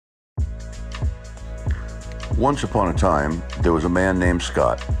Once upon a time, there was a man named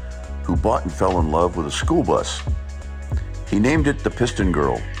Scott who bought and fell in love with a school bus. He named it the Piston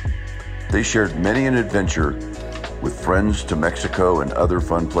Girl. They shared many an adventure with friends to Mexico and other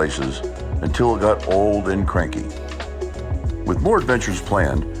fun places until it got old and cranky. With more adventures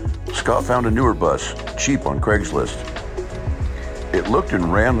planned, Scott found a newer bus, cheap on Craigslist. It looked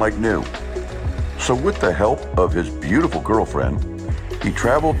and ran like new. So with the help of his beautiful girlfriend, he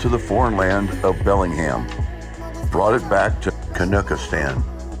traveled to the foreign land of Bellingham, brought it back to Canuckistan.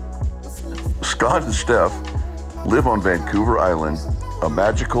 Scott and Steph live on Vancouver Island, a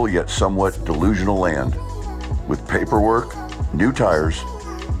magical yet somewhat delusional land. With paperwork, new tires,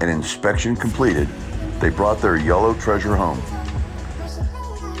 and inspection completed, they brought their yellow treasure home.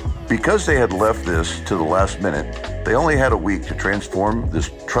 Because they had left this to the last minute, they only had a week to transform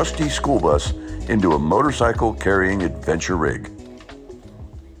this trusty school bus into a motorcycle-carrying adventure rig.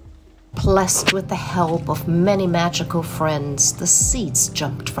 Blessed with the help of many magical friends, the seats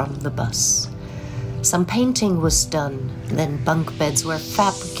jumped from the bus. Some painting was done, then bunk beds were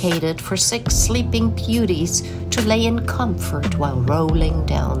fabricated for 6 sleeping beauties to lay in comfort while rolling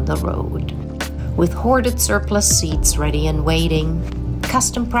down the road. With hoarded surplus seats ready and waiting,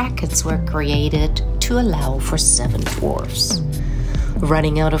 custom brackets were created to allow for 7 dwarfs.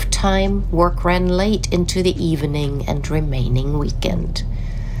 Running out of time, work ran late into the evening and remaining weekend.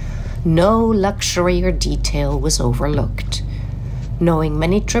 No luxury or detail was overlooked. Knowing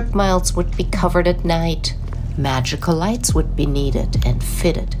many trip miles would be covered at night, magical lights would be needed and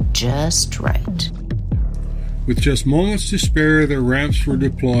fitted just right. With just moments to spare, the ramps were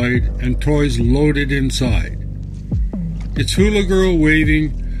deployed and toys loaded inside. Its hula girl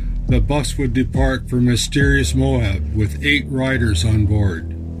waiting, the bus would depart for mysterious Moab with 8 riders on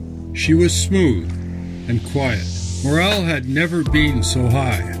board. She was smooth and quiet. Morale had never been so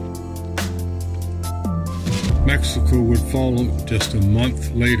high. Mexico would follow just a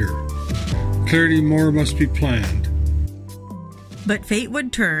month later. Clearly more must be planned. But fate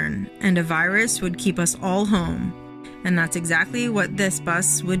would turn, and a virus would keep us all home. And that's exactly what this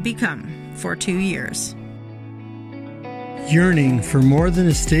bus would become for 2 years. Yearning for more than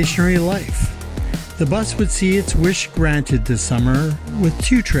a stationary life, the bus would see its wish granted this summer with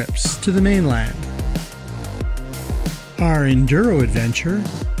 2 trips to the mainland. Our Enduro adventure,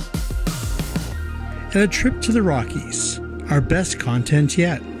 and a trip to the Rockies, our best content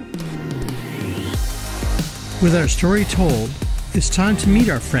yet. With our story told, it's time to meet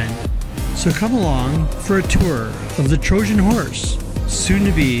our friend, so come along for a tour of the Trojan Horse, soon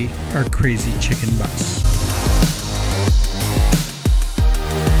to be our crazy chicken bus.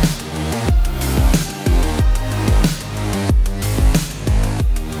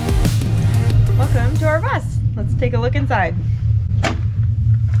 Welcome to our bus. Let's take a look inside.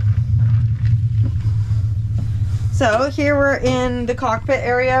 So here we're in the cockpit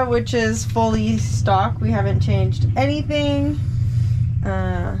area, which is fully stock. We haven't changed anything.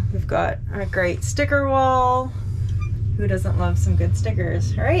 We've got a great sticker wall. Who doesn't love some good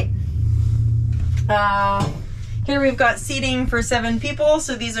stickers, right? Here we've got seating for 7 people.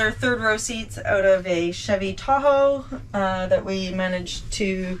 So these are 3rd row seats out of a Chevy Tahoe that we managed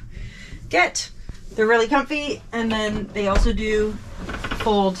to get. They're really comfy, and then they also do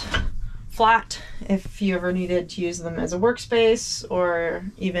fold flat if you ever needed to use them as a workspace, or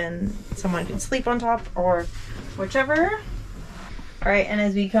even someone could sleep on top, or whichever. All right, and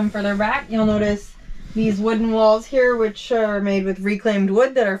as we come further back, you'll notice these wooden walls here, which are made with reclaimed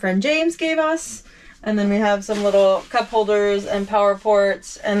wood that our friend James gave us. And then we have some little cup holders and power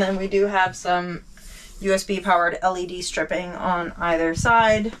ports, and then we do have some USB powered LED stripping on either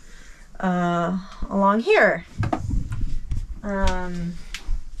side along here.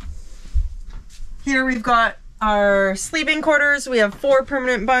 Here we've got our sleeping quarters. We have 4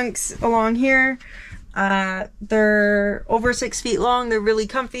 permanent bunks along here. They're over 6 feet long. They're really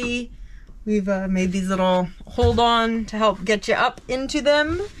comfy. We've made these little hold on to help get you up into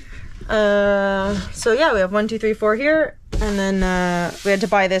them. So yeah, we have 1, 2, 3, 4 here. And then we had to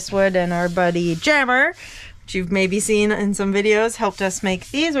buy this wood, and our buddy Jammer, which you've maybe seen in some videos, helped us make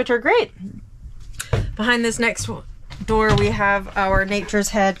these, which are great. Behind this next door we have our Nature's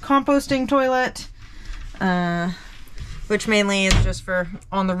Head composting toilet, which mainly is just for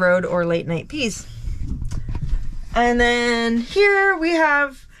on the road or late night peas. And then here we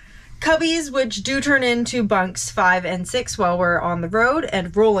have cubbies, which do turn into bunks 5 and 6 while we're on the road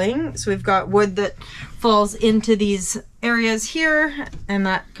and rolling. So we've got wood that falls into these areas here, and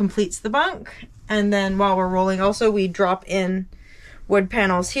that completes the bunk. And then while we're rolling also, we drop in wood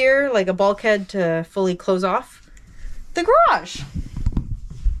panels here, like a bulkhead, to fully close off the garage.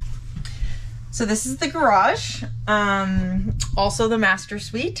 So this is the garage, also the master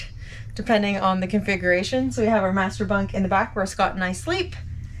suite, depending on the configuration. So we have our master bunk in the back where Scott and I sleep.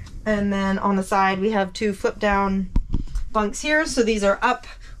 And then on the side, we have 2 flip down bunks here. So these are up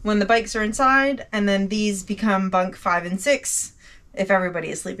when the bikes are inside, and then these become bunk 5 and 6 if everybody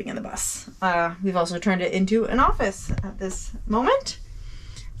is sleeping in the bus. We've also turned it into an office at this moment.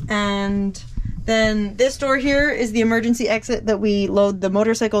 And then this door here is the emergency exit that we load the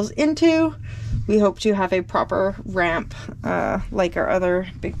motorcycles into. We hope to have a proper ramp like our other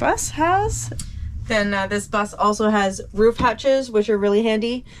big bus has. Then this bus also has roof hatches, which are really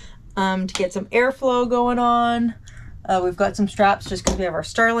handy to get some airflow going on. We've got some straps just because we have our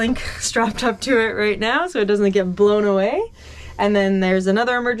Starlink strapped up to it right now so it doesn't get blown away. And then there's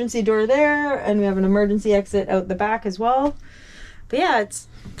another emergency door there, and we have an emergency exit out the back as well. But yeah, it's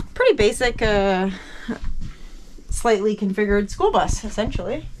pretty basic, slightly configured school bus,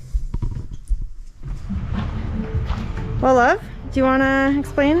 essentially. Well, love, do you want to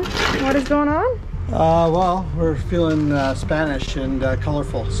explain what is going on? Well, we're feeling Spanish and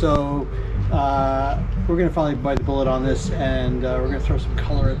colorful, so we're going to finally bite the bullet on this, and we're going to throw some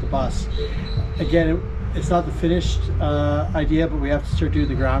color at the bus. Again, it's not the finished idea, but we have to start doing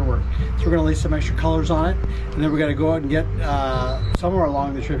the groundwork. So we're going to lay some extra colors on it, and then we're going to go out and get somewhere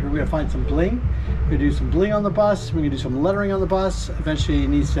along the trip. We're going to find some bling. We're going to do some bling on the bus. We're going to do some lettering on the bus. Eventually, it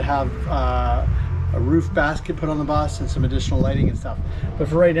needs to have a roof basket put on the bus and some additional lighting and stuff. But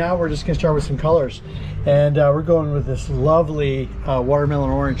for right now, we're just going to start with some colors, and we're going with this lovely watermelon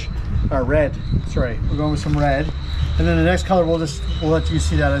orange, red. Sorry, we're going with some red, and then the next color we'll let you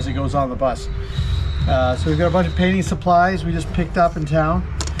see that as it goes on the bus. So we've got a bunch of painting supplies we just picked up in town,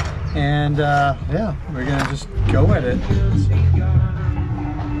 and yeah, we're gonna just go at it.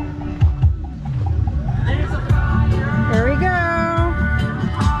 Here we go.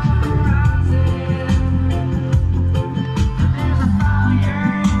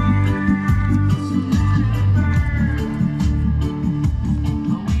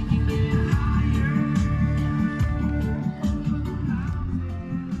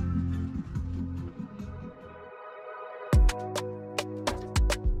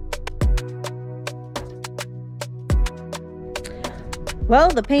 Well,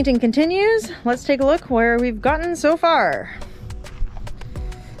 the painting continues. Let's take a look where we've gotten so far.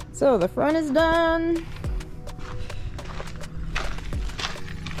 So the front is done.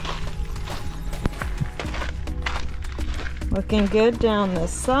 Looking good down the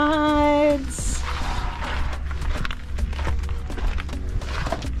sides.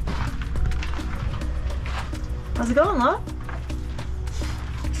 How's it going, love?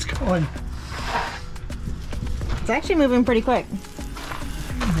 It's going. It's actually moving pretty quick.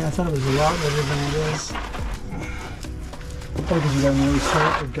 Yeah, I thought it was a lot better than it is. Probably because you got an early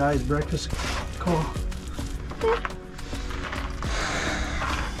start with Guy's breakfast call.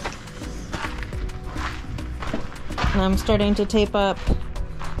 And I'm starting to tape up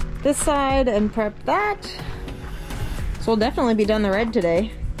this side and prep that. So we'll definitely be done the red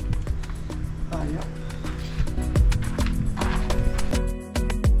today. Yeah.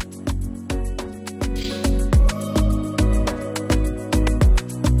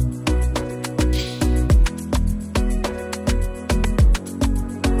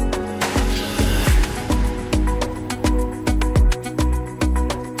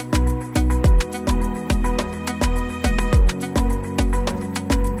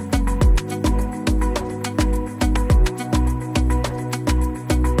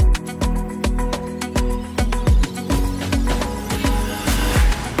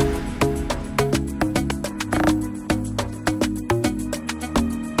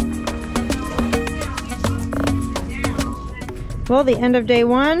 Well, the end of day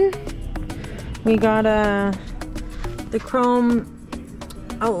one, we got the chrome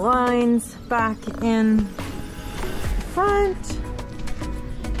outlines back in front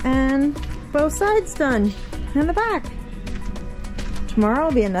and both sides done in the back. Tomorrow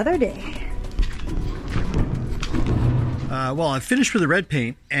will be another day. Well, I've finished with the red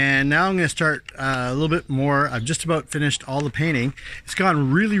paint, and now I'm going to start a little bit more. I've just about finished all the painting. It's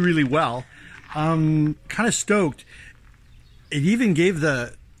gone really, really well. I'm kind of stoked. It even gave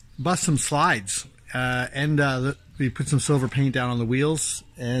the bus some slides, and we put some silver paint down on the wheels,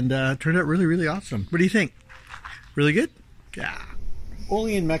 and turned out really, really awesome. What do you think? Really good? Yeah.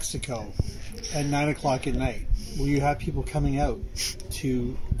 Only in Mexico at 9 o'clock at night will you have people coming out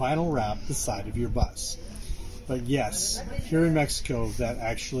to vinyl wrap the side of your bus. But yes, here in Mexico, that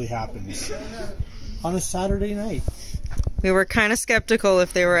actually happens on a Saturday night. We were kind of skeptical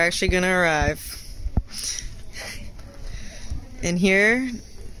if they were actually going to arrive. And here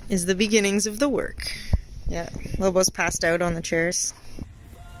is the beginnings of the work. Yeah, Lobo's passed out on the chairs.